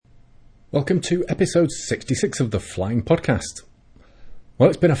Welcome to episode 66 of the Flying Podcast. Well,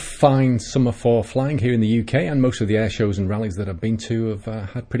 it's been a fine summer for flying here in the UK, and most of the air shows and rallies that I've been to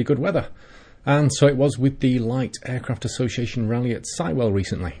have had pretty good weather. And so it was with the Light Aircraft Association rally at Sywell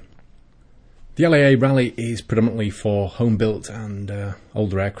recently. The LAA rally is predominantly for home-built and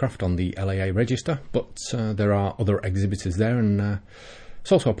older aircraft on the LAA register, but there are other exhibitors there, and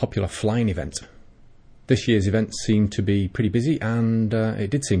it's also a popular flying event. This year's event seemed to be pretty busy, and it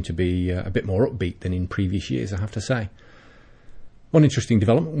did seem to be a bit more upbeat than in previous years, I have to say. One interesting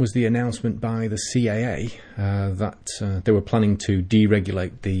development was the announcement by the CAA that they were planning to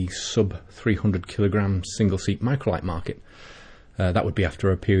deregulate the sub-300 kilogram single-seat microlight market. That would be after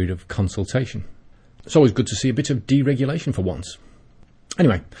a period of consultation. It's always good to see a bit of deregulation for once.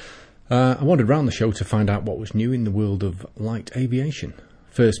 Anyway, I wandered around the show to find out what was new in the world of light aviation.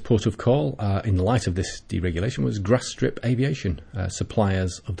 First port of call, in the light of this deregulation, was Grasstrip Aviation,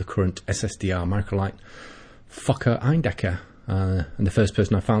 suppliers of the current SSDR microlight Fokker Eindecker. And the first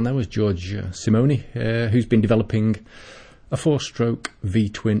person I found there was George Simoni, who's been developing a 4-stroke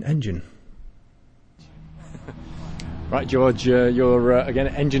V-twin engine. Right, George, you're again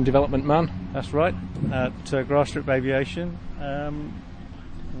an engine development man. That's right, at Grasstrip Aviation.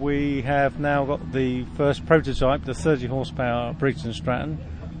 We have now got the first prototype, the 30 horsepower Briggs & Stratton.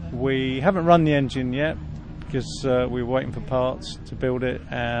 We haven't run the engine yet because we were waiting for parts to build it,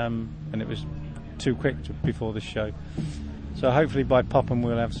 and it was too quick before this show. So hopefully by Popham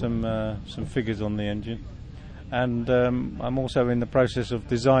we'll have some figures on the engine. And I'm also in the process of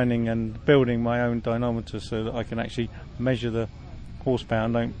designing and building my own dynamometer so that I can actually measure the horsepower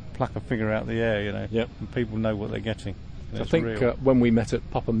and don't pluck a figure out of the air, you know. Yep. And people know what they're getting. I think when we met at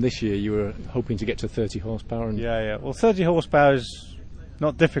Popham this year, you were hoping to get to 30 horsepower. And Yeah. Well, 30 horsepower is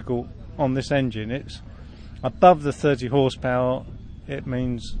not difficult on this engine. It's above the 30 horsepower. It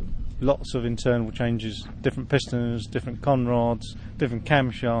means lots of internal changes, different pistons, different conrods, different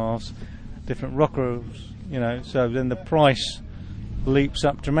camshafts, different rockers, you know. So then the price leaps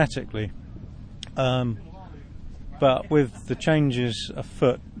up dramatically. But with the changes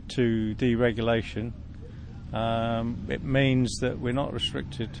afoot to deregulation, it means that we're not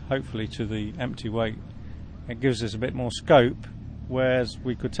restricted, hopefully, to the empty weight. It gives us a bit more scope, whereas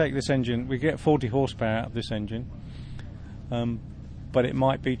we could take this engine, we get 40 horsepower out of this engine, but it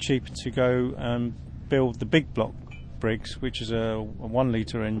might be cheaper to go and build the big block Briggs, which is a 1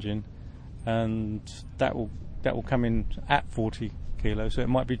 litre engine, and that will come in at 40 kilos, so it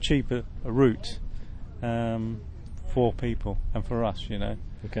might be cheaper a route for people and for us, you know,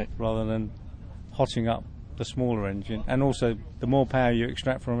 rather than hotting up the smaller engine. And also the more power you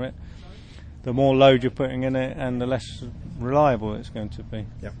extract from it, the more load you're putting in it, and the less reliable it's going to be.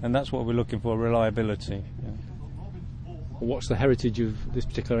 Yep. And that's what we're looking for, reliability. Yeah. What's the heritage of this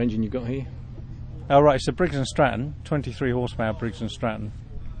particular engine you've got here? Oh, right, it's a Briggs & Stratton, 23 horsepower Briggs & Stratton,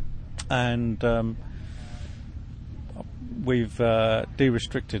 and we've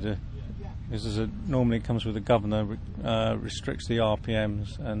de-restricted it. This is normally comes with a governor, restricts the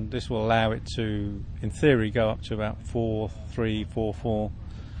RPMs, and this will allow it to, in theory, go up to about 4.3,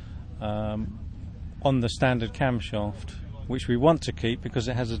 4.4 on the standard camshaft, which we want to keep because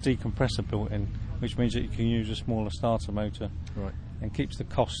it has a decompressor built in, which means that you can use a smaller starter motor, right, and keeps the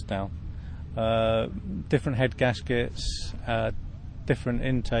costs down. Different head gaskets, different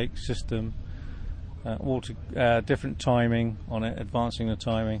intake system, different timing on it, advancing the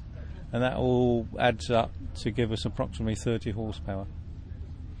timing. And that all adds up to give us approximately 30 horsepower.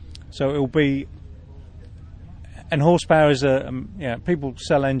 So it will be, and horsepower is people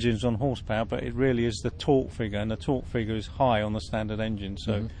sell engines on horsepower, but it really is the torque figure, and the torque figure is high on the standard engine.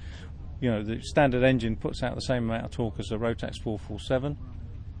 So, you know, the standard engine puts out the same amount of torque as the Rotax 447,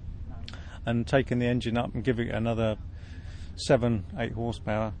 and taking the engine up and giving it another 7-8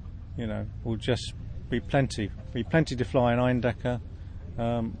 horsepower, you know, will just be plenty to fly an Eindecker.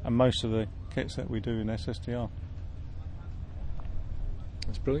 And most of the kits that we do in SSDR.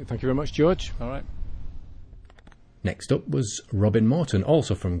 That's brilliant. Thank you very much, George. All right. Next up was Robin Morton,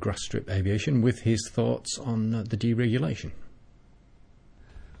 also from Grasstrip Aviation, with his thoughts on the deregulation.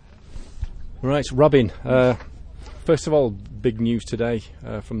 Right, Robin. First of all, big news today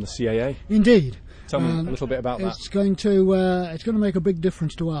from the CAA. Indeed. Tell me a little bit about that. It's going to make a big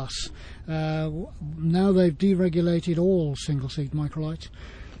difference to us. Now they've deregulated all single-seat microlights.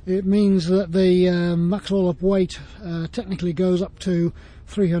 It means that the max roll-up weight technically goes up to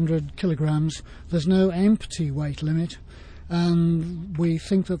 300 kilograms. There's no empty weight limit, and we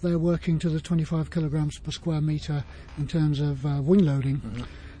think that they're working to the 25 kilograms per square metre in terms of wing loading.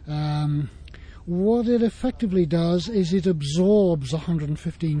 What it effectively does is it absorbs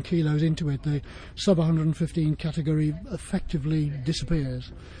 115 kilos into it. The sub 115 category effectively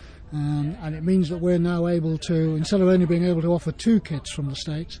disappears. And it means that we're now able to, instead of only being able to offer 2 kits from the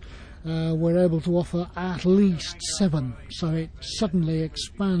States, we're able to offer at least 7. So it suddenly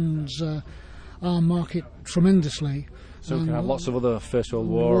expands our market tremendously. So we can have lots of other First World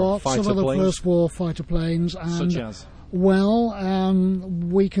War fighter planes. Lots of other First War fighter planes. And, such as? Well,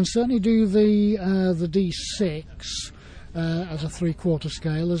 we can certainly do the D6 as a 3/4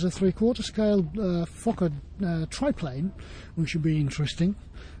 scale. As a 3/4 scale Fokker triplane, which would be interesting.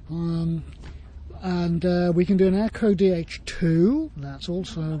 And we can do an Airco DH2. That's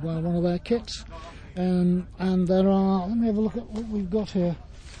also one of their kits. And there are, let me have a look at what we've got here.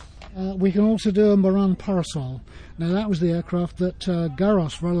 We can also do a Moran Parasol. Now that was the aircraft that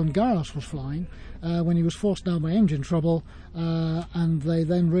Roland Garros was flying when he was forced down by engine trouble, and they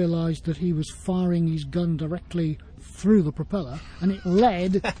then realised that he was firing his gun directly through the propeller, and it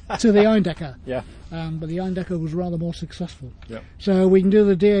led to the Eindecker. Yeah. But the Eindecker was rather more successful. Yep. So we can do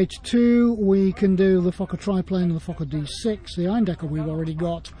the DH2, we can do the Fokker triplane and the Fokker D6, the Eindecker we've already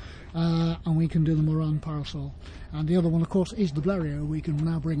got, and we can do the Moran Parasol. And the other one, of course, is the Blériot. We can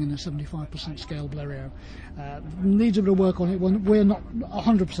now bring in a 75% scale Blériot. Needs a bit of work on it. We're not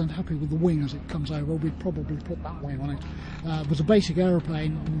 100% happy with the wing as it comes over. We'd probably put that wing on it. It was a basic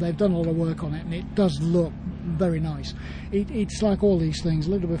aeroplane. They've done a lot of work on it, and it does look very nice. It's like all these things, a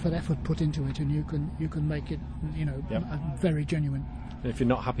little bit of effort put into it, and you can make it, Yep. very genuine. If you're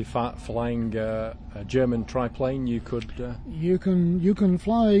not happy flying a German triplane, you could. You can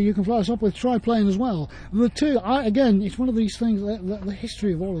fly us up with triplane as well. The two, again, it's one of these things. The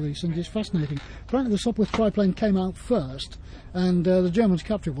history of all of these things is fascinating. Apparently, the Sopwith triplane came out first, and the Germans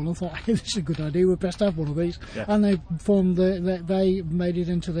captured one and thought, "Hey, this is a good idea. We best have one of these." Yeah. And they formed they made it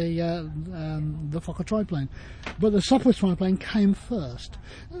into the Fokker triplane. But the Sopwith triplane came first.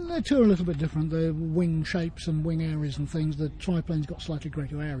 And the two are a little bit different. The wing shapes and wing areas and things. The triplane's got slightly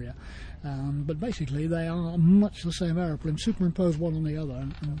greater area, but basically they are much the same aeroplane. Superimpose one on the other,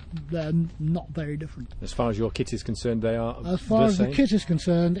 and they're not very different. As far as your kit is concerned, they are As far the as same. the kit is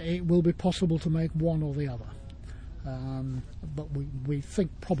concerned, it will be possible to make one or the other. But we think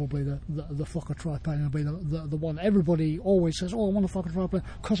probably the Fokker triplane will be the one. Everybody always says, "Oh, I want a Fokker triplane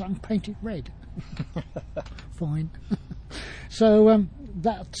because I can paint it red." Fine. So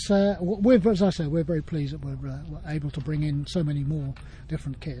that's as I say, we're very pleased that we're able to bring in so many more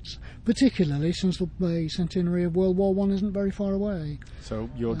different kits, particularly since the centenary of World War I isn't very far away. So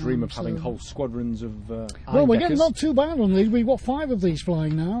your dream of having whole squadrons of well, we're getting not too bad on these. We've got 5 of these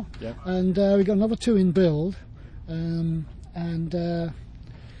flying now, Yeah. and we've got another 2 in build.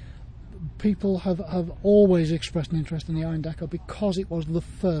 People have always expressed an interest in the Eindecker because it was the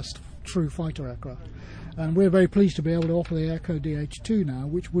first true fighter aircraft. And we're very pleased to be able to offer the Airco DH2 now,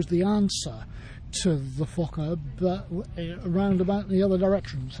 which was the answer to the Fokker, but around about the other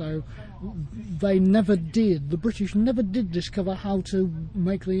direction. So the British never did discover how to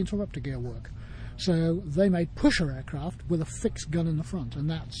make the interrupter gear work. So they made pusher aircraft with a fixed gun in the front, and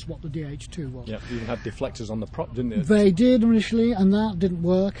that's what the DH2 was. Yeah, you even had deflectors on the prop, didn't they? They did initially, and that didn't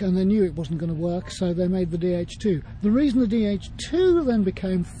work, and they knew it wasn't going to work, so they made the DH2. The reason the DH2 then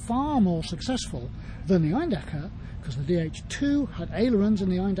became far more successful than the Eindecker, because the DH2 had ailerons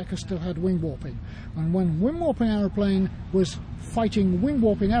and the Eindecker still had wing warping. And when wing warping aeroplane was fighting wing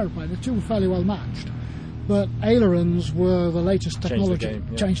warping aeroplane, the two were fairly well matched. But ailerons were the latest technology.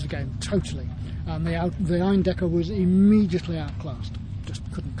 Changed the game, totally. And the Eindecker was immediately outclassed. Just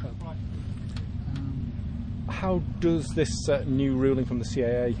couldn't cope. How does this new ruling from the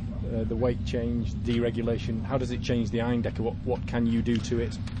CAA, the weight change, deregulation, how does it change the Eindecker? What can you do to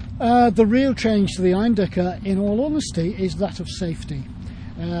it? The real change to the Eindecker, in all honesty, is that of safety.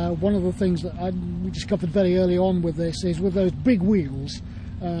 One of the things that we discovered very early on with this is with those big wheels,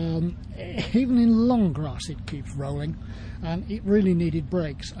 even in long grass it keeps rolling, and it really needed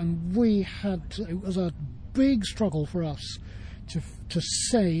brakes. And it was a big struggle for us to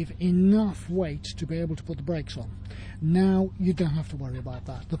save enough weight to be able to put the brakes on. Now you don't have to worry about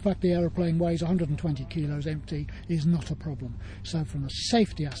that. The fact the aeroplane weighs 120 kilos empty is not a problem. So from a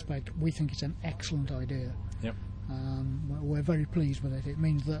safety aspect, we think it's an excellent idea. Yep. We're very pleased with it. It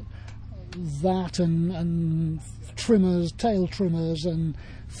means that and trimmers, tail trimmers, and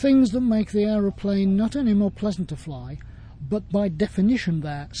things that make the aeroplane not only more pleasant to fly, but by definition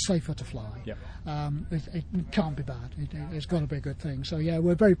they're safer to fly. Yep. It can't be bad. It's got to be a good thing. So yeah,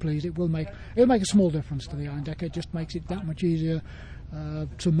 we're very pleased. It'll make a small difference to the Eindecker. It just makes it that much easier.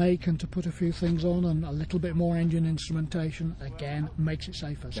 to make and to put a few things on, and a little bit more engine instrumentation, again, makes it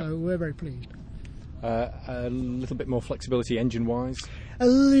safer. So we're very pleased. A little bit more flexibility engine-wise. A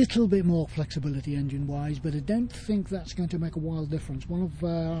little bit more flexibility engine-wise, but I don't think that's going to make a wild difference. One of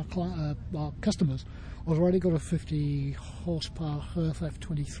our customers has already got a 50 horsepower Hearth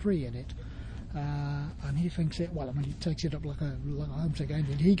F23 in it, and he thinks it, well, I mean, he takes it up like a homesick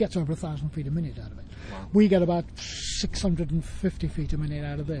engine. He gets over 1,000 feet a minute out of it. Wow. We get about 650 feet a minute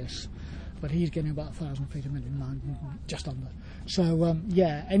out of this, but he's getting about 1,000 feet a minute, just under. So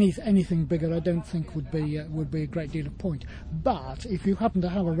anything bigger I don't think would be a great deal of point. But if you happen to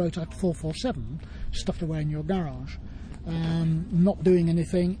have a Rotax 447 stuffed away in your garage, not doing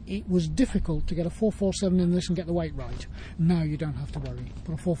anything, it was difficult to get a 447 in this and get the weight right. Now you don't have to worry.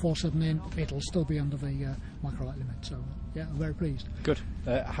 Put a 447 in, it'll still be under the microlight limit. So I'm very pleased. Good.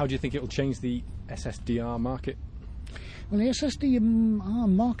 How do you think it will change the SSDR market? Well, the SSDR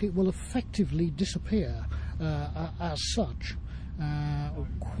market will effectively disappear as such.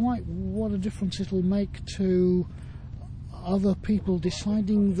 Quite what a difference it'll make to other people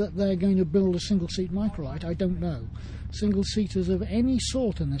deciding that they're going to build a single-seat microlight, I don't know. Single-seaters of any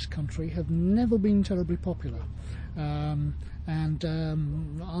sort in this country have never been terribly popular. I'm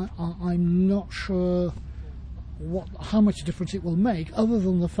not sure how much difference it will make, other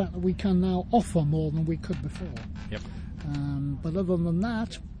than the fact that we can now offer more than we could before. Yep. But other than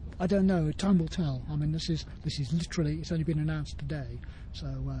that, I don't know. Time will tell. I mean, this is literally, it's only been announced today, so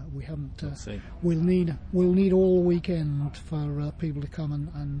we haven't. We'll need all weekend for people to come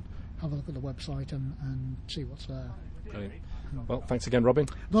and have a look at the website and see what's there. Brilliant. Well, thanks again, Robin.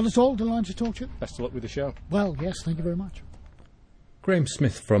 Not at all. Delighted to talk to you. Best of luck with the show. Well, yes, thank you very much. Graham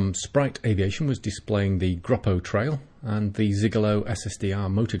Smith from Sprite Aviation was displaying the Groppo Trail and the Zigolo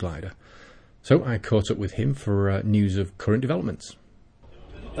SSDR motor glider. So I caught up with him for news of current developments.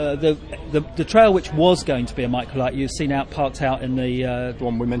 The trail, which was going to be a microlight, you've seen parked out in the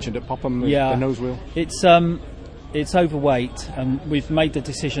one we mentioned at Popham, the nose wheel. It's overweight, and we've made the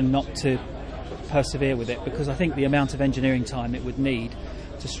decision not to persevere with it because I think the amount of engineering time it would need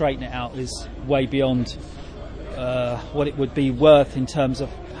to straighten it out is way beyond what it would be worth in terms of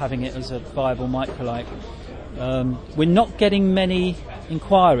having it as a viable microlight. We're not getting many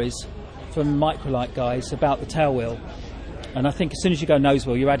inquiries from microlight guys about the tail wheel. And I think as soon as you go nose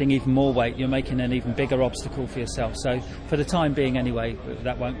wheel, you're adding even more weight. You're making an even bigger obstacle for yourself. So for the time being, anyway,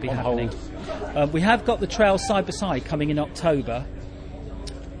 that won't be happening. We have got the trail side by side coming in October.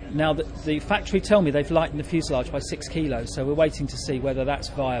 Now, the factory tell me they've lightened the fuselage by 6 kilos, so we're waiting to see whether that's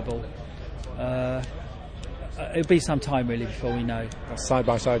viable. It'll be some time really before we know. A side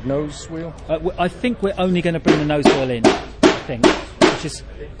by side nose wheel. I think we're only going to bring the nose wheel in. I think, which is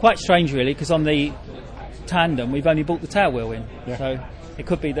quite strange, really, because on the tandem we've only brought the tail wheel in, so it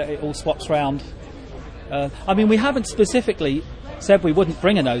could be that it all swaps round. I mean, we haven't specifically said we wouldn't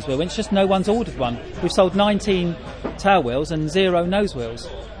bring a nose wheel in, it's just no one's ordered one. We've sold 19 tail wheels and 0 nose wheels.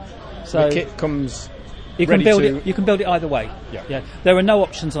 So the kit comes you can build it. You can build it either way. Yeah. There are no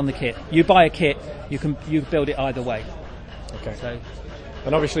options on the kit. You buy a kit, you build it either way. Okay. So,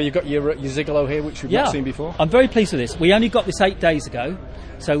 and obviously you've got your Zigolo here, which we've not seen before. I'm very pleased with this. We only got this 8 days ago,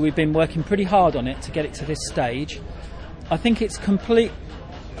 so we've been working pretty hard on it to get it to this stage. I think it's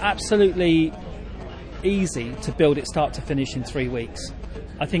absolutely easy to build it start to finish in 3 weeks.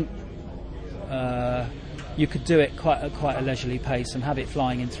 I think you could do it quite a leisurely pace and have it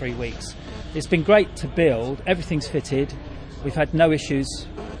flying in 3 weeks. It's been great to build. Everything's fitted. We've had no issues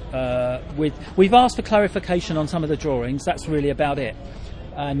we've asked for clarification on some of the drawings. That's really about it.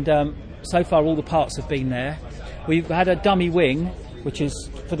 And so far all the parts have been there. We've had a dummy wing, which is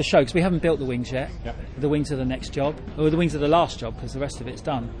for the show, because we haven't built the wings yet. Yep. The wings are the next job, or the wings are the last job, because the rest of it's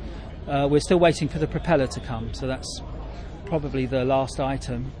done. We're still waiting for the propeller to come, so that's probably the last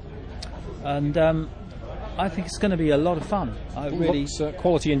item. And I think it's going to be a lot of fun.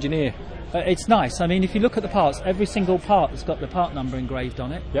 Quality engineer. It's nice. I mean, if you look at the parts, every single part has got the part number engraved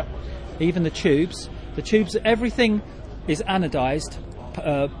on it. Yep. Even the tubes. The tubes, everything is anodised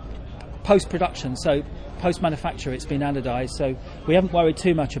post-production, so post-manufacture it's been anodised, so we haven't worried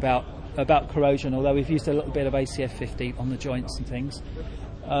too much about corrosion, although we've used a little bit of ACF 50 on the joints and things.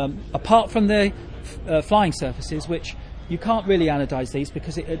 Apart from the flying surfaces, which you can't really anodise these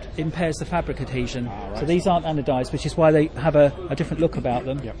because it impairs the fabric adhesion. Right. So these aren't anodised, which is why they have a different look about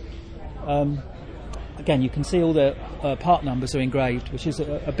them. Yep. Again, you can see all the part numbers are engraved, which is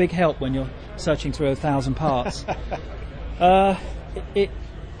a big help when you're searching through 1,000 parts.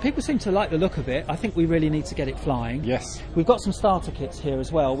 People seem to like the look of it. I think we really need to get it flying. Yes. We've got some starter kits here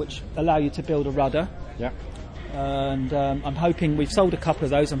as well, which allow you to build a rudder. Yeah. and I'm hoping we've sold a couple of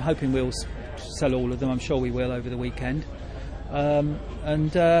those. I'm hoping we'll sell all of them. I'm sure we will over the weekend.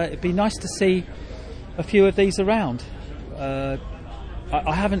 And it'd be nice to see a few of these around. I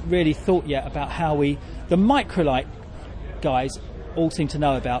haven't really thought yet about how the microlight guys all seem to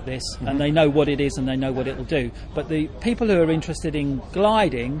know about this, and they know what it is and they know what it'll do. But the people who are interested in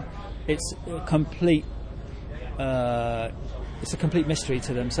gliding, it's a complete mystery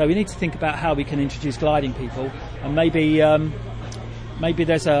to them. So we need to think about how we can introduce gliding people, and maybe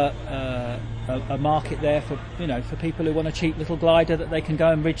there's a market there for people who want a cheap little glider that they can go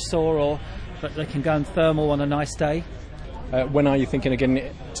and ridge saw, or that they can go and thermal on a nice day. When are you thinking of getting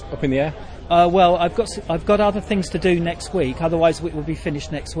it up in the air? Well, I've got other things to do next week. Otherwise, it will be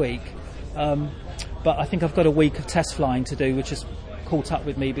finished next week. But I think I've got a week of test flying to do, which has caught up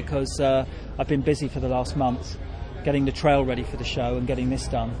with me because I've been busy for the last month getting the trail ready for the show and getting this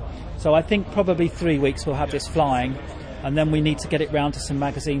done. So I think probably 3 weeks we'll have this flying, and then we need to get it round to some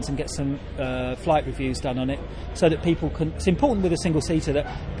magazines and get some flight reviews done on it, so that people can. It's important with a single seater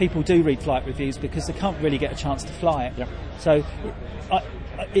that people do read flight reviews because they can't really get a chance to fly it. Yep. So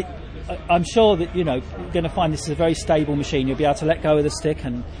I'm sure that you're going to find this is a very stable machine. You'll be able to let go of the stick,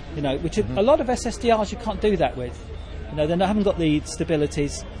 and which a lot of SSDRs you can't do that with. They haven't got the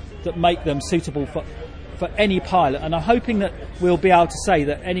stabilities that make them suitable for any pilot. And I'm hoping that we'll be able to say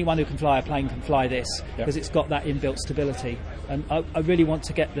that anyone who can fly a plane can fly this, because it's got that inbuilt stability. And I really want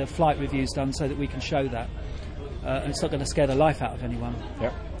to get the flight reviews done so that we can show that. And it's not going to scare the life out of anyone.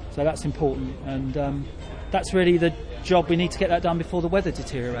 Yep. So that's important, and that's really the job. We need to get that done before the weather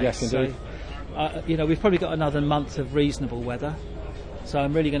deteriorates. Yes, indeed. So, we've probably got another month of reasonable weather, so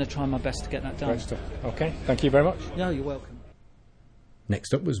I'm really going to try my best to get that done. Great stuff. Okay, thank you very much. No, you're welcome.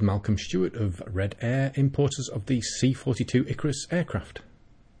 Next up was Malcolm Stewart of Red Air, importers of the C-42 Icarus aircraft.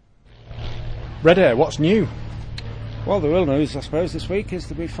 Red Air, what's new? Well, the real news, I suppose, this week is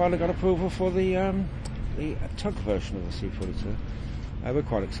that we finally got approval for the tug version of the C-42. We're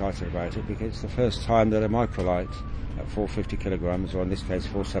quite excited about it because it's the first time that a microlight at 450 kilograms, or in this case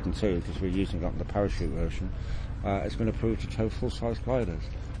 472, because we're using it on the parachute version, has been approved to tow full-size gliders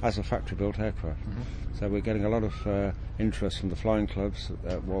as a factory-built aircraft. So we're getting a lot of interest from the flying clubs,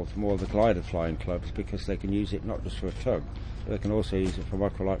 more the glider flying clubs, because they can use it not just for a tug, but they can also use it for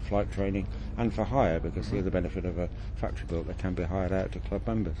microlight flight training and for hire, because the other benefit of a factory-built, they can be hired out to club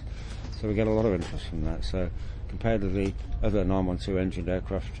members. So we get a lot of interest from that. So compared to the other 912 engined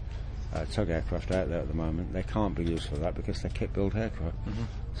aircraft, tug aircraft out there at the moment, they can't be used for that because they're kit-built aircraft.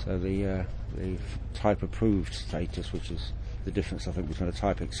 So the type approved status, which is the difference I think between a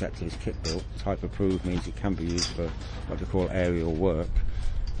type accepted is kit-built, type approved means it can be used for what they call aerial work.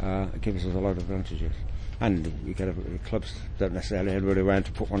 It gives us a lot of advantages. And you get clubs don't necessarily have everybody around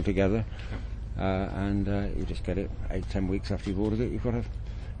to put one together, and you just get it 8-10 weeks after you've ordered it. You've got a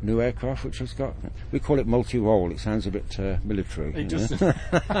new aircraft which has got, we call it multi-role. It sounds a bit military. It does. Like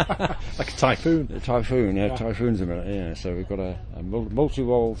a Typhoon. A Typhoon, yeah. Typhoon's a minute, yeah. So we've got a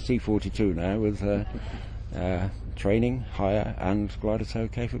multi-role C-42 now with training, hire, and glider tow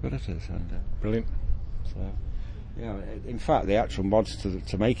capabilities. And brilliant. So, yeah. In fact, the actual mods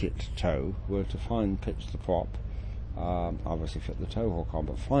to make it tow were to fine pitch the prop, obviously fit the tow hook on,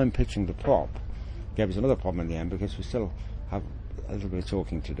 but fine pitching the prop gave us another problem in the end because we still have a little bit of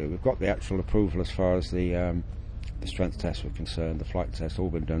talking to do. We've got the actual approval as far as the strength tests were concerned, the flight test, all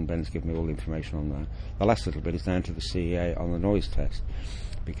been done. Ben's given me all the information on that. The last little bit is down to the CEA on the noise test,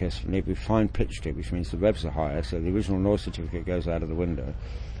 because we fine pitched it, which means the revs are higher, so the original noise certificate goes out of the window.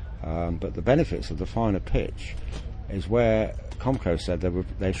 But the benefits of the finer pitch is where Comco said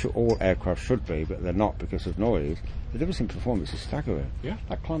all aircraft should be, but they're not because of noise. The difference in performance is staggering. Yeah.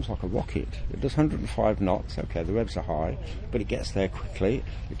 That climbs like a rocket. It does 105 knots. Okay, the revs are high, but it gets there quickly.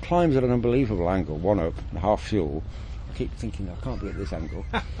 It climbs at an unbelievable angle, one up and half fuel. I keep thinking I can't be at this angle.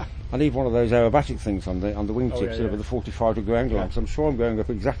 I need one of those aerobatic things on the wingtips with a 45-degree angle on. So I'm sure I'm going up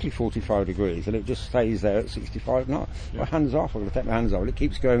exactly 45 degrees, and it just stays there at 65 knots. My hands off. I'm going to take my hands off, and it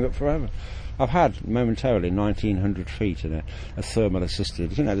keeps going up forever. I've had momentarily 1,900 feet in a thermal assisted.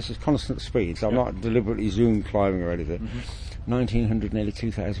 This is constant speed, so I'm not deliberately zoom climbing or anything. 1,900, nearly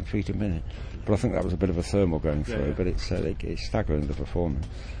 2,000 feet a minute. But I think that was a bit of a thermal going through. But it's staggering, the performance.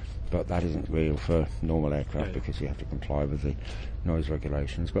 But that isn't real for normal aircraft because you have to comply with the noise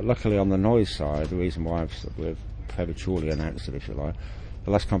regulations. But luckily on the noise side, the reason why we've prematurely announced it, if you like,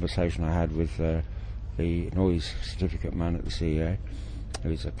 the last conversation I had with the noise certificate man at the CEA,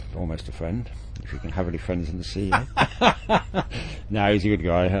 who's almost a friend, if you can have any friends in the CEA. No, he's a good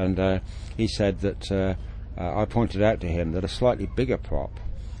guy, and he said that I pointed out to him that a slightly bigger prop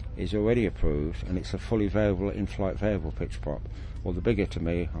is already approved, and it's a fully variable, in-flight variable pitch prop. Well, the bigger to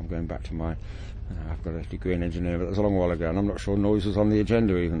me, I'm going back to my, I've got a degree in engineering, but that was a long while ago, and I'm not sure noise was on the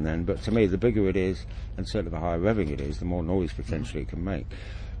agenda even then, but to me, the bigger it is, and certainly the higher revving it is, the more noise potentially it can make.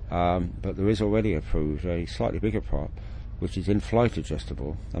 But there is already approved a slightly bigger prop, which is in-flight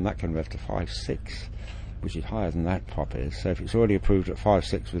adjustable, and that can rev to 5.6, which is higher than that prop is. So if it's already approved at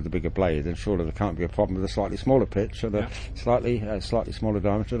 5.6 with the bigger blade, then surely there can't be a problem with a slightly smaller pitch and a slightly smaller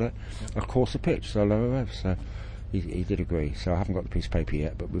diameter and a coarser pitch, so lower rev. So he did agree. So I haven't got the piece of paper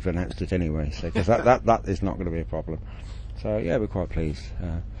yet, but we've announced it anyway, so because that is not going to be a problem. So yeah, we're quite pleased.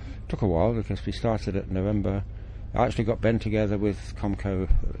 Took a while because we started at November. I actually got Ben together with Comco,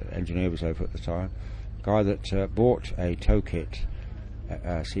 engineer was over at the time, guy that bought a tow kit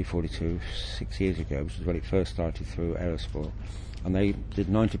C42 6 years ago, which is when it first started through Aerosport, and they did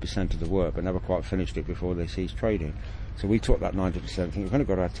 90% of the work but never quite finished it before they ceased trading. So we took that 90%, thinking we've only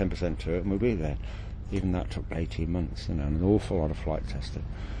got to add 10% to it and we'll be there. Even that took 18 months, and an awful lot of flight testing.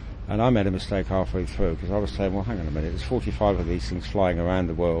 And I made a mistake halfway through, because I was saying, well, hang on a minute, there's 45 of these things flying around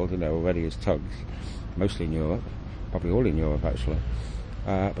the world, already as tugs, mostly in Europe, probably all in Europe actually.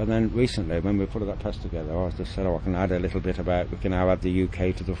 But then recently, when we put that test together, I just said, I can add a little bit about, we can now add the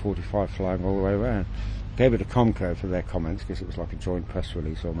UK to the 45 flying all the way around. Gave it to Comco for their comments, because it was like a joint press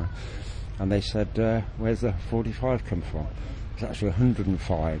release almost. And they said, where's the 45 come from? It's actually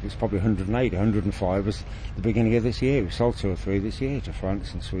 105, it's probably 108, 105 was the beginning of this year. We sold 2 or 3 this year to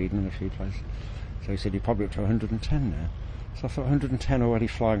France and Sweden and a few places. So he said, you're probably up to 110 now. So I thought 110 already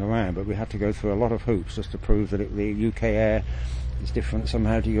flying around, but we had to go through a lot of hoops just to prove that the UK Air is different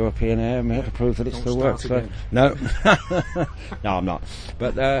somehow to European Air, and we had to prove that it still works. So, no, no, I'm not.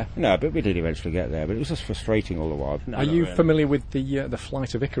 But but we did eventually get there. But it was just frustrating all the while. Are you familiar with the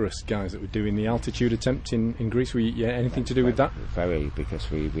Flight of Icarus guys that were doing the altitude attempt in Greece? Were you, anything to do with that? Very, because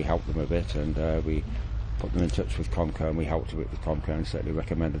we helped them a bit, and we put them in touch with Comco, and we helped a bit with Comco, and certainly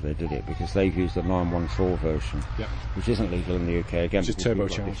recommended they did it, because they've used the 914 version, which isn't legal in the UK again. Which is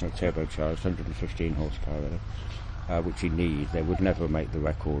turbocharged. Turbocharged, 115 horsepower really. Which you need. They would never make the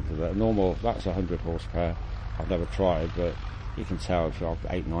record. That's 100 horsepower. I've never tried, but you can tell if you're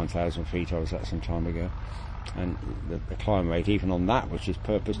 8,000-9,000 feet, I was at some time ago. And the climb rate, even on that, which is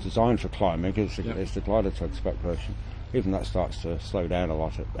purpose designed for climbing, because it's the glider tug spec version, even that starts to slow down a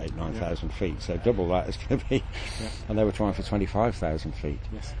lot at 8,000-9,000 feet. So double that is going to be. And they were trying for 25,000 feet.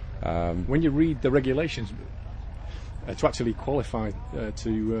 Yes. When you read the regulations, to actually qualify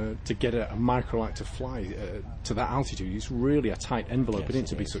to get a microlight to fly to that altitude, it's really a tight envelope in it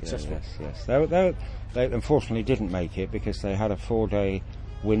to be successful. Yes. They unfortunately didn't make it because they had a 4-day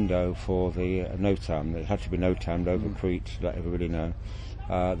window for the NOTAM. It had to be NOTAM'd over Crete, let everybody know.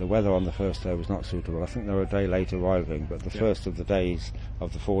 The weather on the first day was not suitable. I think they were a day late arriving, but the first of the days,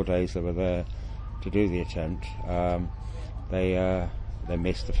 of the 4 days they were there to do the attempt, they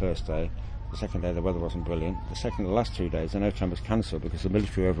missed the first day. The second day the weather wasn't brilliant. The last 2 days the NOTAM was cancelled because the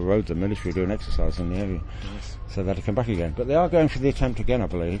military overrode them. The military were doing exercise in the area. Nice. So they had to come back again. But they are going for the attempt again, I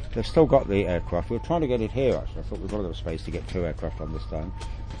believe. They've still got the aircraft. We were trying to get it here actually. I thought we've got a little space to get 2 aircraft on this time.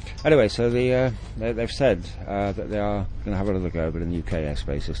 Anyway, so they've said that they are going to have another go, but in the UK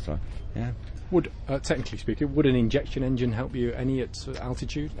airspace this time. Yeah. Would, technically speaking, would an injection engine help you any at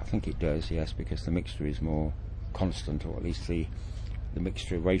altitude? I think it does, yes, because the mixture is more constant, or at least the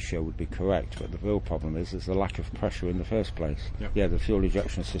mixture ratio would be correct, but the real problem is the lack of pressure in the first place. The fuel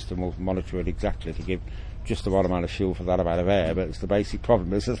ejection system will monitor it exactly to give just the right amount of fuel for that amount of air, but it's the basic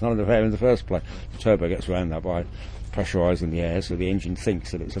problem is there's not enough air in the first place. The turbo gets around that by pressurising the air, so the engine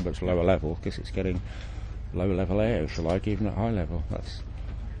thinks that it's a much lower level because it's getting low level air, if you like, even at high level. That's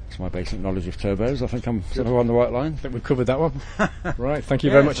my basic knowledge of turbos. I think I'm sort of on the right line. I think we've covered that one. Right, thank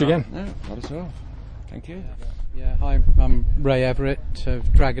you very much again. No, not at all. Thank you. Yeah, hi, I'm Ray Everett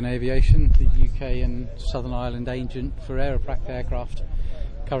of Dragon Aviation, the UK and Southern Ireland agent for Aeroprac aircraft.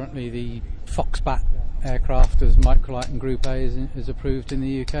 Currently the Foxbat aircraft as microlight and Group A is approved in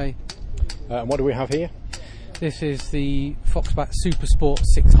the UK. And what do we have here? This is the Foxbat Supersport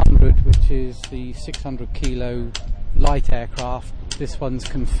 600, which is the 600 kilo light aircraft. This one's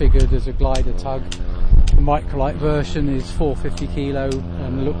configured as a glider tug. The microlight version is 450 kilo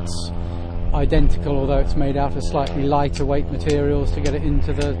and looks identical, although it's made out of slightly lighter weight materials to get it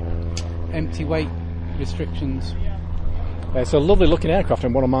into the empty weight restrictions. It's a lovely looking aircraft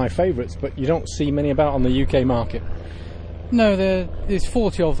and one of my favourites, but you don't see many about on the UK market. No, there's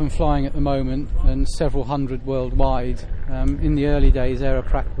 40 of them flying at the moment and several hundred worldwide. In the early days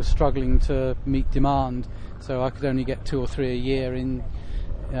Aeroprac was struggling to meet demand, so I could only get 2 or 3 a year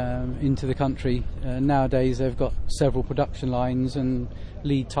into the country. Nowadays they've got several production lines and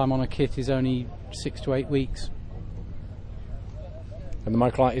lead time on a kit is only 6 to 8 weeks. And the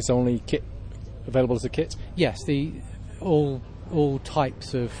Microlite is only available as a kit? Yes, all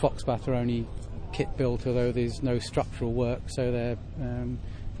types of Foxbat are only kit built, although there's no structural work, so they're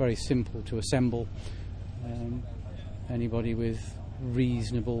very simple to assemble. Anybody with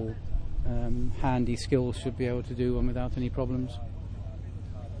reasonable handy skills should be able to do one without any problems.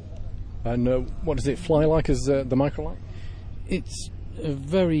 And what does it fly like as the Microlite? It's a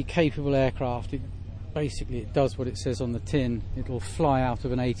very capable aircraft. It does what it says on the tin. It'll fly out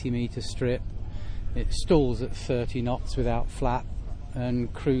of an 80-metre strip. It stalls at 30 knots without flap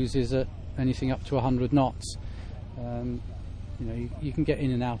and cruises at anything up to 100 knots. You can get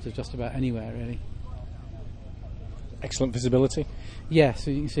in and out of just about anywhere, really. Excellent visibility? Yes,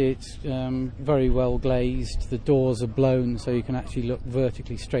 so you can see it's very well glazed. The doors are blown so you can actually look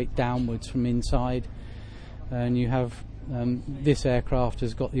vertically straight downwards from inside. And you have this aircraft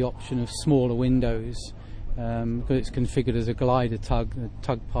has got the option of smaller windows because it's configured as a glider tug. The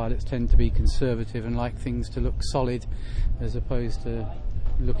tug pilots tend to be conservative and like things to look solid as opposed to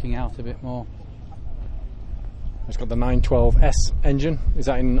looking out a bit more. It's got the 912S engine. Is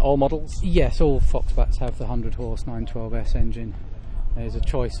that in all models? Yes, all Foxbats have the 100 horse 912S engine. There's a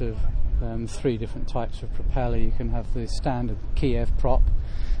choice of 3 different types of propeller. You can have the standard Kiev prop,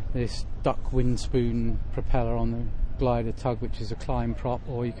 this duck windspoon propeller on the glider tug, which is a climb prop,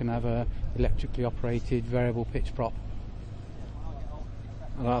 or you can have a electrically operated variable pitch prop.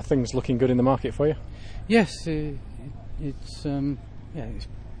 And are things looking good in the market for you? Yes, it's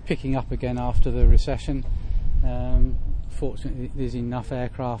picking up again after the recession. Fortunately, there's enough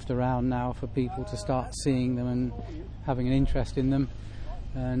aircraft around now for people to start seeing them and having an interest in them.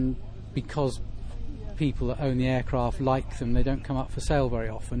 And because people that own the aircraft like them, they don't come up for sale very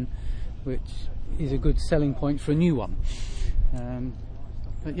often, which is a good selling point for a new one.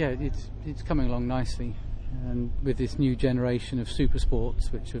 But yeah, it's coming along nicely. And with this new generation of super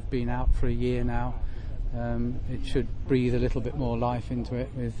sports, which have been out for a year now, it should breathe a little bit more life into it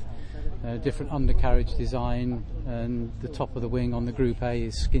with different undercarriage design, and the top of the wing on the Group A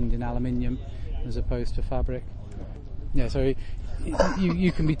is skinned in aluminium as opposed to fabric. Yeah, so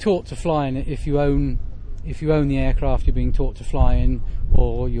you can be taught to fly in it if you own the aircraft you're being taught to fly in,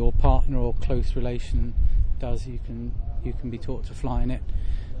 or your partner or close relation does. You can be taught to fly in it.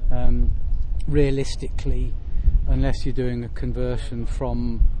 Realistically, unless you're doing a conversion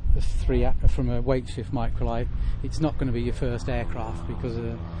from a weight shift microlight, it's not going to be your first aircraft because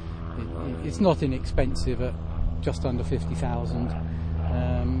it's not inexpensive at just under 50,000.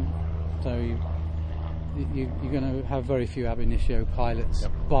 So you're going to have very few ab initio pilots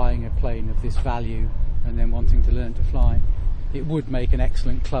buying a plane of this value and then wanting to learn to fly. It would make an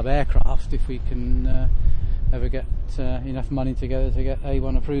excellent club aircraft if we can ever get enough money together to get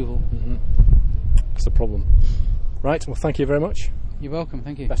A1 approval. Mm-hmm. That's the problem. Right, well, thank you very much. You're welcome,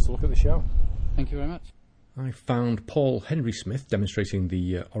 thank you. Best of luck at the show. Thank you very much. I found Paul Henry Smith demonstrating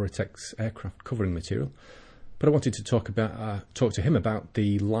the Oritex aircraft covering material, but I wanted to talk to him about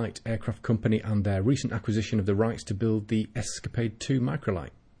the Light Aircraft Company and their recent acquisition of the rights to build the Escapade 2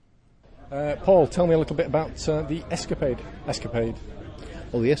 microlight. Paul, tell me a little bit about the Escapade.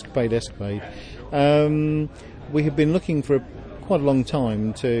 Well, the Escapade. We have been looking for quite a long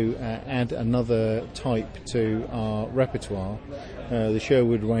time to add another type to our repertoire. The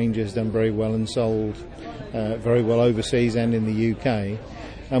Sherwood range has done very well and sold very well overseas and in the UK,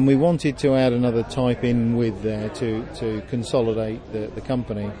 and we wanted to add another type in with there to consolidate the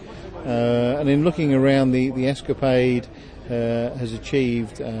company. And in looking around, the Escapade has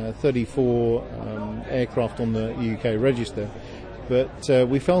achieved 34 aircraft on the UK register, but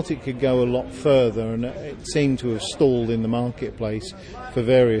we felt it could go a lot further, and it seemed to have stalled in the marketplace for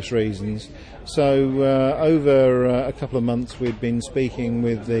various reasons. So over a couple of months we'd been speaking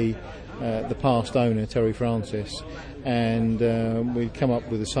with the past owner, Terry Francis, and we'd come up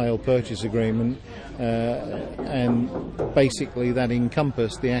with a sale purchase agreement, and basically that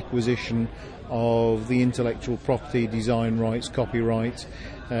encompassed the acquisition of the intellectual property, design rights, copyright,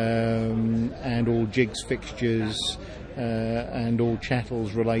 and all jigs, fixtures, and all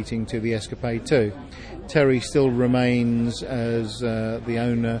chattels relating to the Escapade 2. Terry still remains as the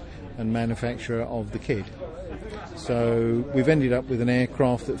owner and manufacturer of the kit. So we've ended up with an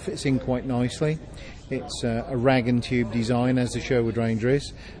aircraft that fits in quite nicely. It's a rag and tube design, as the Sherwood Ranger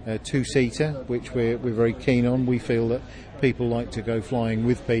is, a two-seater, which we're very keen on. We feel that people like to go flying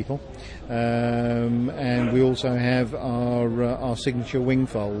with people, and we also have our signature wing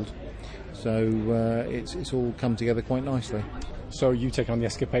fold. So it's all come together quite nicely. So you taking on the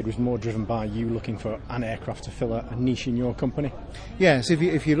Escapade was more driven by you looking for an aircraft to fill a niche in your company? Yes,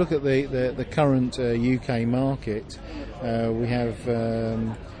 if you look at the current UK market, we have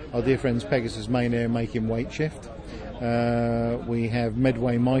our dear friends Pegasus Main Air making Weight Shift. We have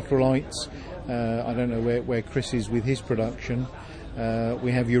Medway Microlights. I don't know where Chris is with his production.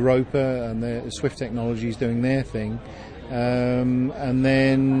 We have Europa and the Swift Technologies doing their thing. And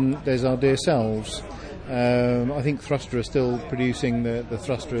then there's our dear selves. I think Thruster are still producing the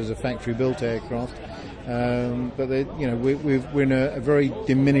Thruster as a factory-built aircraft, but we're in a very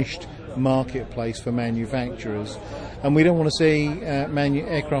diminished marketplace for manufacturers, and we don't want to see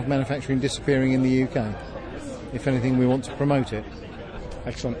aircraft manufacturing disappearing in the UK. If anything, we want to promote it.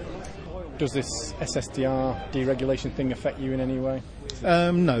 Excellent. Does this SSDR deregulation thing affect you in any way?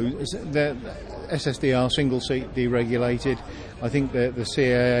 No, the SSDR single-seat deregulated. I think the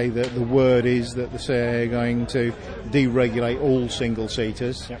CAA, the word is that the CAA are going to deregulate all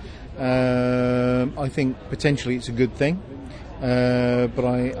single-seaters. Yep. I think potentially it's a good thing, but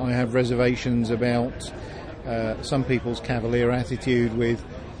I have reservations about some people's cavalier attitude with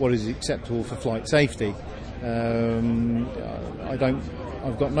what is acceptable for flight safety.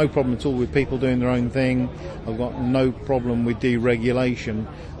 I've got no problem at all with people doing their own thing. I've got no problem with deregulation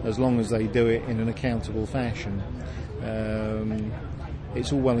as long as they do it in an accountable fashion.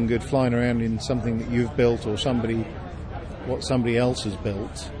 It's all well and good flying around in something that you've built or what somebody else has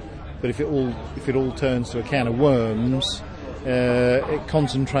built, but if it all turns to a can of worms, it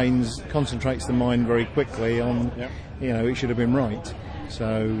concentrates the mind very quickly on, it should have been right.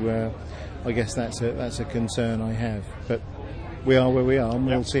 So I guess that's a concern I have, but we are where we are, and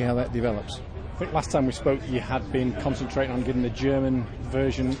we'll see how that develops. I think last time we spoke you had been concentrating on getting the German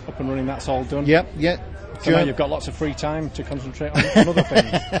version up and running. That's all done? Yep. So now you've got lots of free time to concentrate on other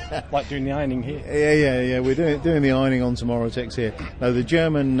things, like doing the ironing here. Yeah. We're doing the ironing on Tomorrowtex here. No, the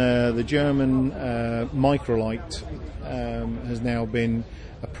German Microlight has now been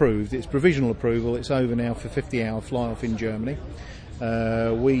approved. It's provisional approval. It's over now for 50-hour fly-off in Germany.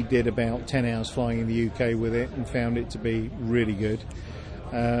 We did about 10 hours flying in the UK with it and found it to be really good.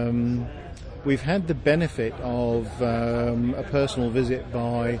 We've had the benefit of a personal visit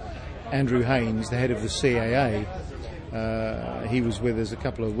by Andrew Haynes, the head of the CAA. He was with us a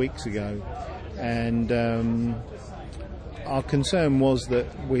couple of weeks ago, and our concern was that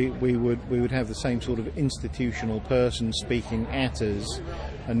we would have the same sort of institutional person speaking at us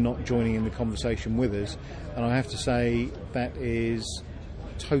and not joining in the conversation with us. And I have to say that is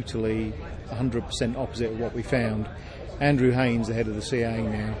totally 100% opposite of what we found. Andrew Haynes, the head of the CAA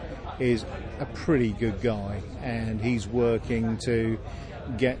now, is a pretty good guy, and he's working to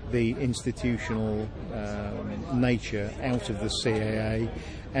get the institutional nature out of the CAA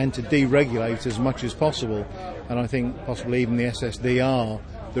and to deregulate as much as possible. And I think possibly even the SSDR,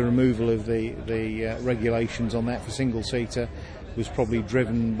 the removal of the regulations on that for single-seater, was probably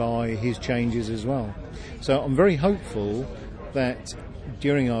driven by his changes as well. So I'm very hopeful that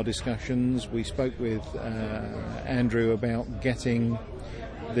during our discussions we spoke with Andrew about getting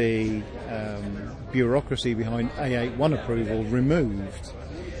the bureaucracy behind A81 approval removed.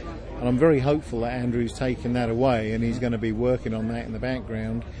 And I'm very hopeful that Andrew's taken that away and he's going to be working on that in the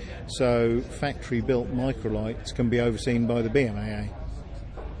background, so factory-built microlights can be overseen by the BMAA.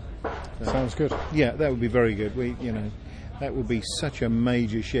 So, sounds good. Yeah, that would be very good. That would be such a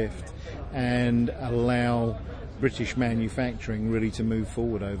major shift and allow British manufacturing really to move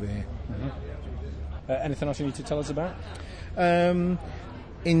forward over here. Mm-hmm. Anything else you need to tell us about?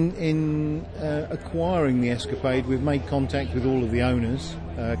 In acquiring the Escapade, we've made contact with all of the owners,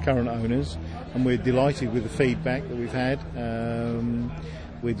 current owners, and we're delighted with the feedback that we've had.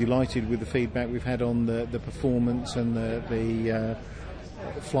 We're delighted with the feedback we've had on the performance and the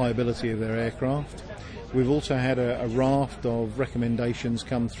flyability of their aircraft. We've also had a raft of recommendations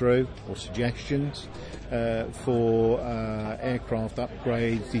come through, or suggestions, for aircraft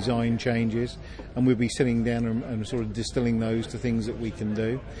upgrades, design changes, and we'll be sitting down and sort of distilling those to things that we can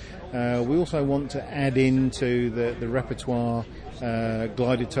do. We also want to add into the repertoire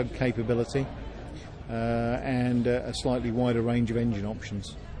glider tug capability and a slightly wider range of engine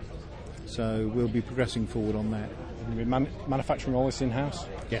options. So we'll be progressing forward on that. We'll be manufacturing all this in-house?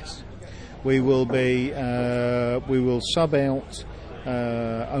 Yes. We will sub out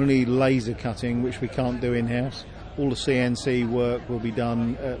only laser cutting, which we can't do in-house. All the CNC work will be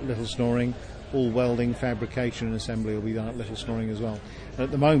done at Little Snoring. All welding, fabrication and assembly will be done at Little Snoring as well. And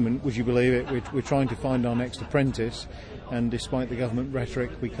at the moment, would you believe it, we're trying to find our next apprentice, and despite the government rhetoric,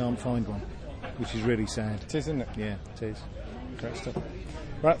 we can't find one, which is really sad. It is, isn't it? Yeah, it is. Great stuff.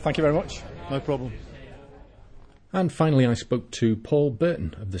 Right, thank you very much. No problem. And finally, I spoke to Paul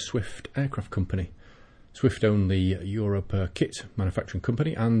Burton of the Swift Aircraft Company. Swift own the Europa kit manufacturing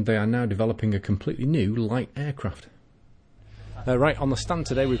company, and they are now developing a completely new light aircraft. Right, on the stand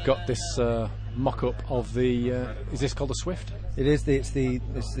today we've got this mock-up of the... is this called the Swift? It is. It's the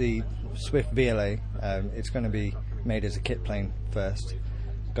Swift VLA. It's going to be made as a kit plane first,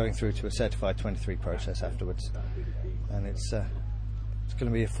 going through to a certified 23 process afterwards. And it's going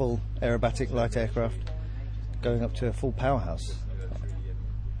to be a full aerobatic light aircraft going up to a full powerhouse.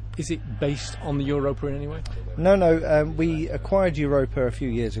 Is it based on the Europa in any way? No. We acquired Europa a few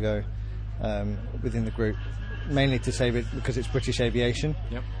years ago within the group, mainly to save it because it's British Aviation.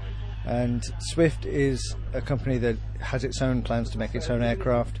 Yep. And Swift is a company that has its own plans to make its own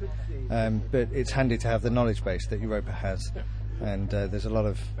aircraft, but it's handy to have the knowledge base that Europa has. And there's a lot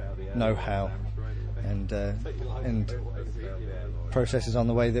of know-how and processes on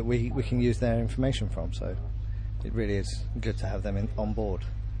the way that we can use their information from. So it really is good to have them on board.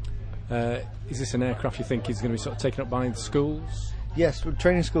 Is this an aircraft you think is going to be sort of taken up by the schools? Yes,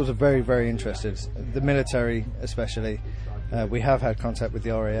 training schools are very, very interested. The military especially. We have had contact with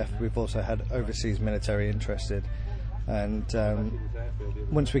the RAF. We've also had overseas military interested. And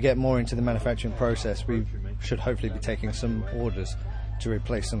once we get more into the manufacturing process, we should hopefully be taking some orders to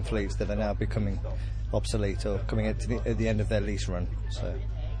replace some fleets that are now becoming obsolete or coming at the end of their lease run. So,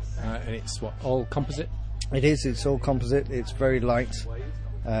 and it's what, all composite? It is. It's all composite. It's very light.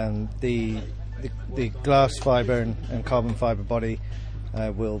 The glass fibre and carbon fibre body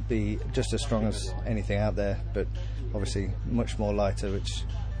will be just as strong as anything out there, but obviously much more lighter, which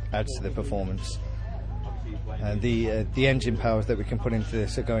adds to the performance. And the engine powers that we can put into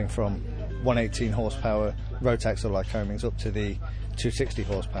this are going from 118 horsepower Rotax or Lycomings up to the 260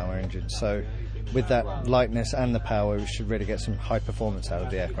 horsepower engine. So with that lightness and the power, we should really get some high performance out of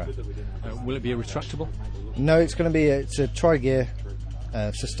the aircraft. Will it be a retractable? No, it's going to be it's a tri-gear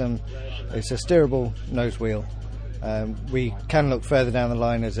system. It's a steerable nose wheel. We can look further down the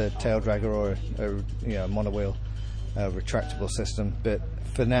line as a tail dragger or a monowheel retractable system, but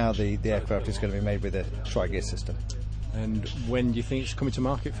for now the aircraft is going to be made with a tri-gear system. And when do you think it's coming to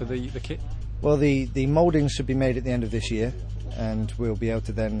market for the kit? Well, the mouldings should be made at the end of this year, and we'll be able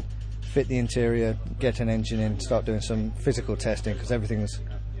to then fit the interior, get an engine in, start doing some physical testing, because everything's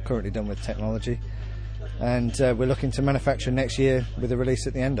currently done with technology. And we're looking to manufacture next year with a release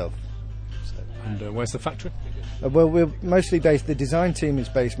at the end of. And where's the factory? Well, we're mostly based, the design team is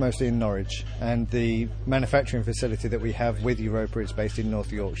based mostly in Norwich, and the manufacturing facility that we have with Europa is based in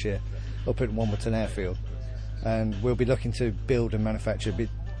North Yorkshire, up at Wimbledon Airfield. And we'll be looking to build and manufacture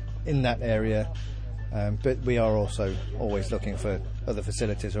in that area, but we are also always looking for other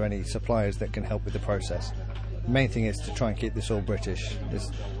facilities or any suppliers that can help with the process. The main thing is to try and keep this all British.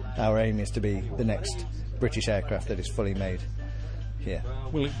 Our aim is to be the next British aircraft that is fully made here.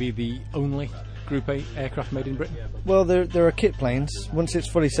 Will it be the only Group A aircraft made in Britain? Well, there are kit planes. Once it's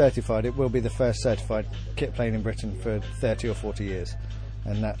fully certified, it will be the first certified kit plane in Britain for 30 or 40 years.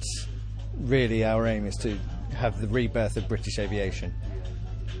 And that's really our aim, is to have the rebirth of British aviation.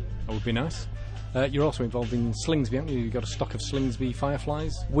 That would be nice. You're also involved in Slingsby, haven't you? You've got a stock of Slingsby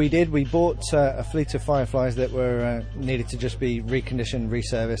Fireflies? We did. We bought a fleet of Fireflies that were needed to just be reconditioned,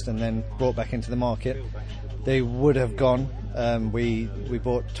 reserviced, and then brought back into the market. They would have gone. We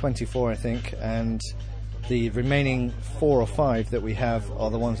bought 24, I think, and the remaining 4 or 5 that we have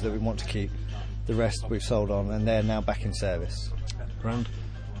are the ones that we want to keep. The rest we've sold on, and they're now back in service. Grand.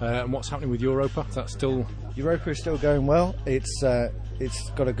 And what's happening with Europa? Is that still... Europa is still going well.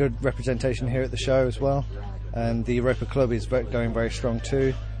 It's got a good representation here at the show as well, and the Europa Club is going very strong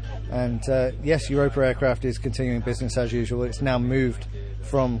too. And yes, Europa Aircraft is continuing business as usual. It's now moved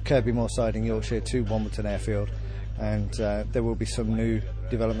from Kirby Moorside in Yorkshire to Wimbledon Airfield, and there will be some new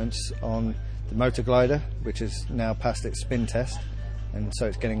developments on the motor glider, which is now past its spin test, and so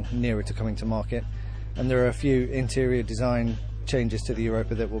it's getting nearer to coming to market. And there are a few interior design changes to the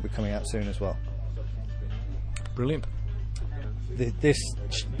Europa that will be coming out soon as well. Brilliant. This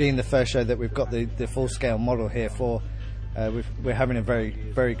being the first show that we've got the full-scale model here for, we're having a very,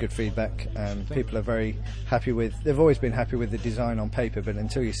 very good feedback. People are very happy with. They've always been happy with the design on paper, but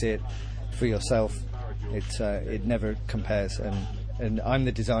until you see it for yourself, it never compares. And I'm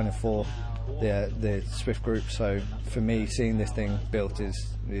the designer for the Swift Group, so for me, seeing this thing built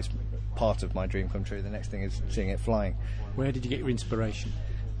is part of my dream come true. The next thing is seeing it flying. Where did you get your inspiration?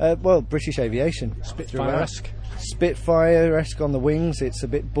 Well, British aviation. Spitfire-esque? Spitfire-esque on the wings. It's a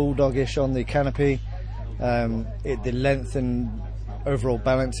bit bulldogish on the canopy. The length and overall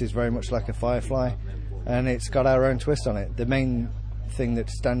balance is very much like a Firefly, and it's got our own twist on it. The main thing that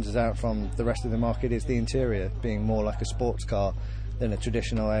stands us out from the rest of the market is the interior being more like a sports car than a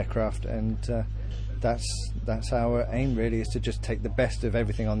traditional aircraft, and that's our aim really, is to just take the best of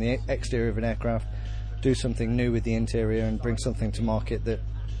everything on the exterior of an aircraft, do something new with the interior, and bring something to market that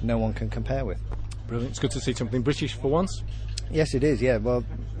no one can compare with. Brilliant. It's good to see something British for once. Yes, it is. Yeah, well,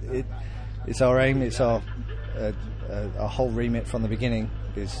 it's our aim. It's our whole remit from the beginning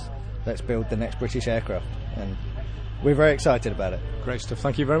is let's build the next British aircraft, and we're very excited about it. Great stuff.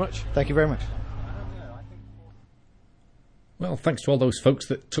 Thank you very much. Thank you very much. Well, thanks to all those folks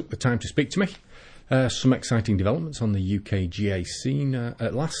that took the time to speak to me. Some exciting developments on the UK GA scene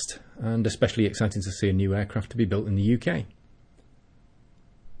at last, and especially exciting to see a new aircraft to be built in the UK.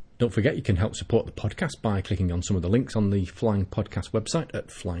 Don't forget you can help support the podcast by clicking on some of the links on the Flying Podcast website at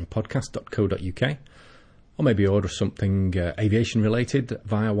flyingpodcast.co.uk, or maybe order something aviation related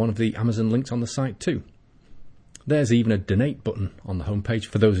via one of the Amazon links on the site too. There's even a donate button on the homepage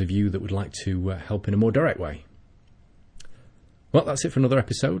for those of you that would like to help in a more direct way. Well, that's it for another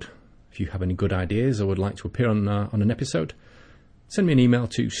episode. If you have any good ideas or would like to appear on an episode, send me an email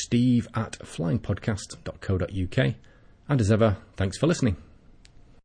to steve@flyingpodcast.co.uk. And as ever, thanks for listening.